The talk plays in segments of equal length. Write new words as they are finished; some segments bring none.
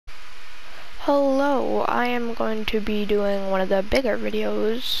Hello, I am going to be doing one of the bigger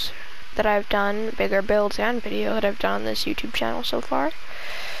videos that I've done, bigger builds and video that I've done on this YouTube channel so far.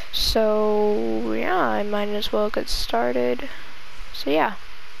 So yeah, I might as well get started. So yeah.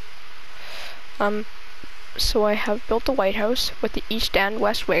 So I have built the White House with the east and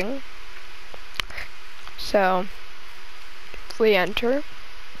west wing. So if we enter,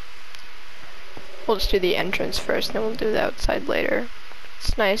 we'll just do the entrance first, and then we'll do the outside later.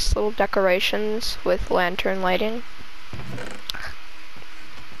 It's nice little decorations with lantern lighting.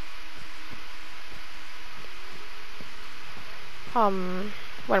 What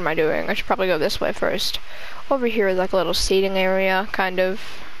am I doing? I should probably go this way first. Over here is like a little seating area, kind of.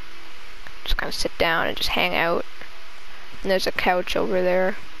 Just kind of sit down and just hang out. And there's a couch over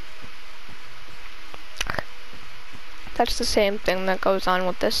there. That's the same thing that goes on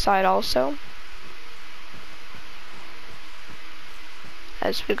with this side also.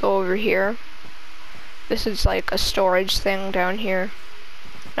 As we go over here, this is like a storage thing down here.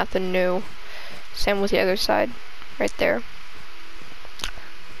 Nothing new. Same with the other side, right there.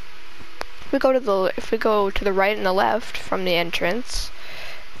 If we go to the right and the left from the entrance,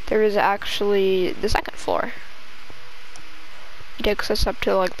 there is actually the second floor. It takes us up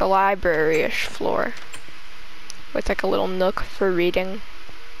to like the library-ish floor, with like a little nook for reading.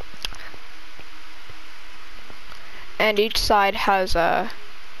 And each side has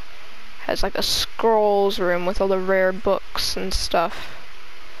like a scrolls room with all the rare books and stuff.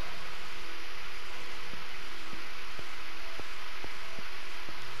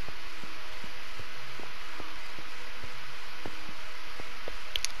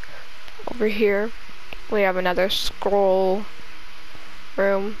 Over here we have another scroll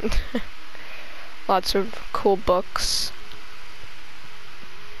room. Lots of cool books.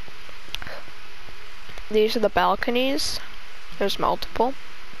 These are the balconies. There's multiple.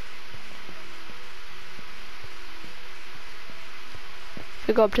 If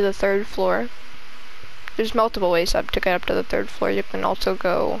we go up to the third floor, there's multiple ways up to get up to the third floor. You can also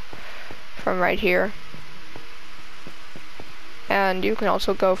go from right here. And you can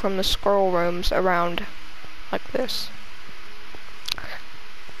also go from the scroll rooms around like this.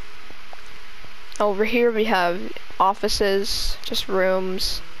 Over here we have offices, just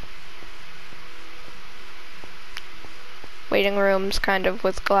rooms. Waiting rooms, kind of,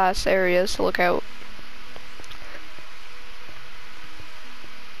 with glass areas to look out.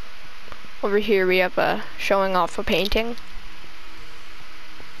 Over here we have showing off a painting.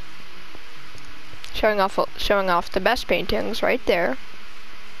 Showing off the best paintings right there.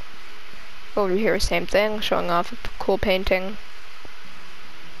 Over here, same thing, showing off a cool painting.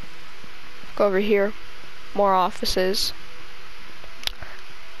 Go over here, more offices.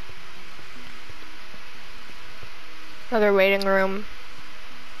 Another waiting room.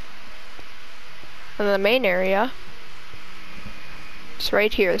 And the main area is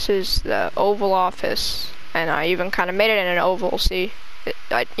right here. This is the Oval Office. And I even kind of made it in an oval, see?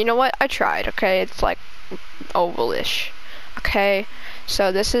 You know what? I tried, okay? It's like oval-ish. Okay,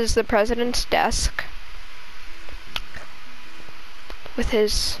 so this is the president's desk. With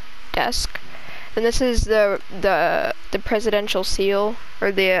his desk. And this is the presidential seal,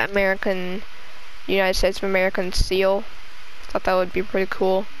 or the United States of American seal. Thought that would be pretty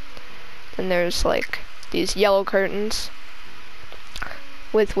cool. Then there's like these yellow curtains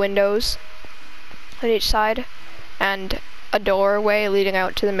with windows on each side and a doorway leading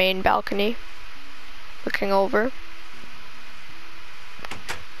out to the main balcony, looking over.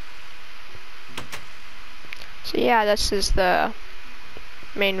 So yeah, this is the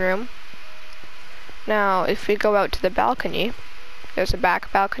main room. Now if we go out to the balcony, there's a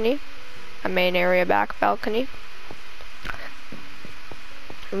back balcony, a main area back balcony.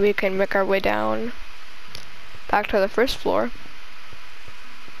 We can make our way down back to the first floor.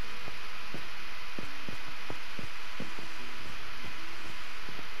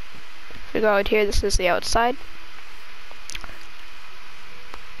 If we go out here, this is the outside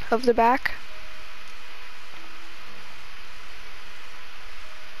of the back.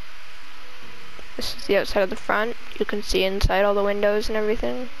 This is the outside of the front. You can see inside all the windows and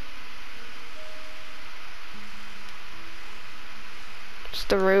everything. It's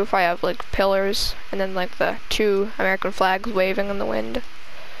the roof. I have like pillars and then like the two American flags waving in the wind.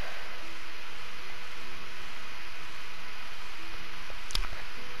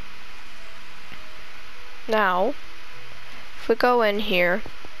 Now, if we go in here,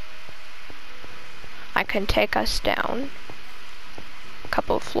 I can take us down a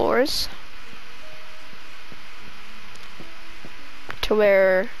couple of floors to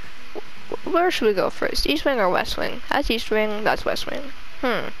where should we go first? East wing or west wing? That's east wing, that's west wing.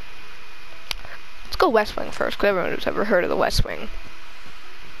 go West Wing first, because everyone who's ever heard of the West Wing.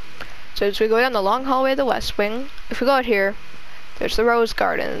 So as we go down the long hallway of the West Wing, if we go out here, there's the Rose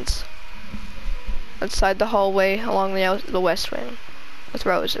Gardens. Outside the hallway along the West Wing with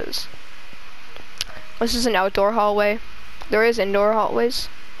roses. This is an outdoor hallway. There is indoor hallways.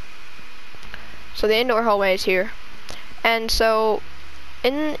 So the indoor hallway is here. And so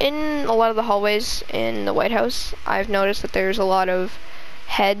in a lot of the hallways in the White House, I've noticed that there's a lot of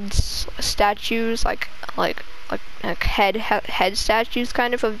heads, statues, like head statues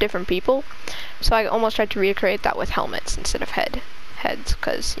kind of different people. So I almost tried to recreate that with helmets instead of heads,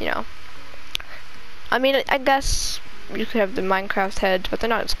 because, you know, I mean, I guess you could have the Minecraft heads, but they're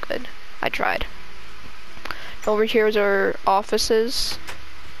not as good. I tried. Over here is our offices.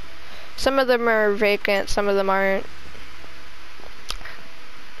 Some of them are vacant, some of them aren't.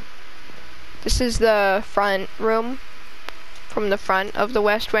 This is the front room from the front of the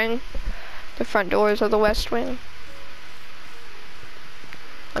West Wing. The front doors of the West Wing.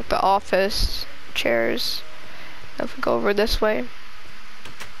 Like the office, chairs. If we go over this way,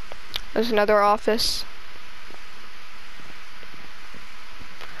 there's another office.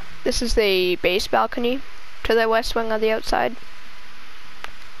 This is the base balcony to the West Wing on the outside.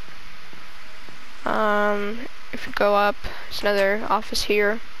 If you go up, there's another office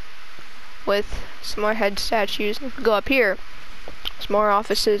here with some more head statues. If you go up here, there's more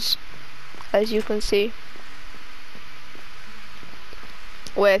offices, as you can see,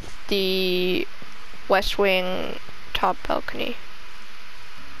 with the West Wing top balcony.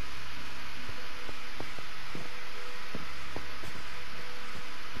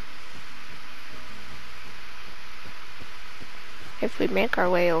 If we make our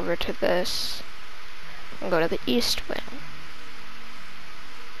way over to this and go to the East Wing.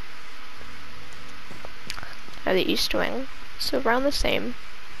 Now the East Wing, so around the same,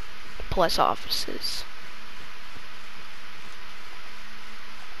 plus offices.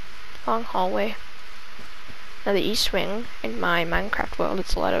 Long hallway. Now the East Wing, in my Minecraft world,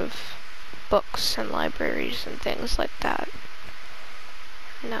 it's a lot of books and libraries and things like that.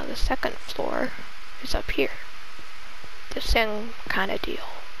 Now the second floor is up here. The same kind of deal.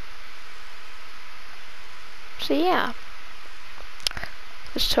 So yeah,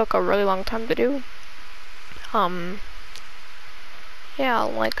 this took a really long time to do. Yeah,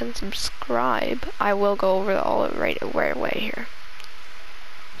 like and subscribe. I will go over all of it right away here.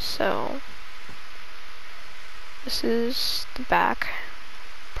 So this is the back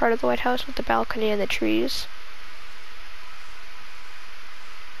part of the White House with the balcony and the trees.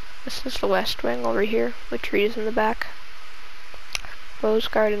 This is the West Wing over here with trees in the back. Rose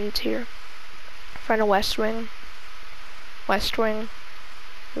Gardens here. Front of West Wing. West Wing.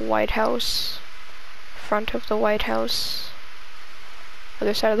 White House. Front of the White House.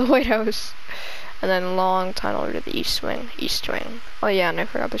 Other side of the White House. And then a long tunnel over to the East Wing. East Wing. Oh yeah, and I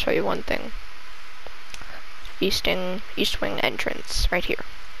forgot to show you one thing. East Wing entrance right here.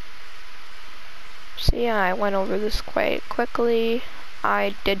 So yeah, I went over this quite quickly.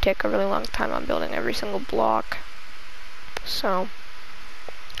 I did take a really long time on building every single block. So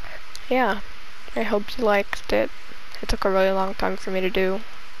yeah, I hope you liked it. It took a really long time for me to do.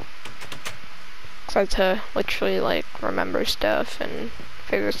 So I had to literally like remember stuff and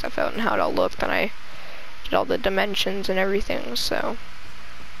figure stuff out and how it all looked, and I did all the dimensions and everything, so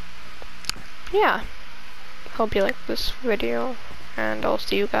yeah. Hope you liked this video, and I'll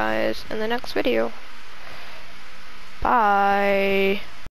see you guys in the next video. Bye!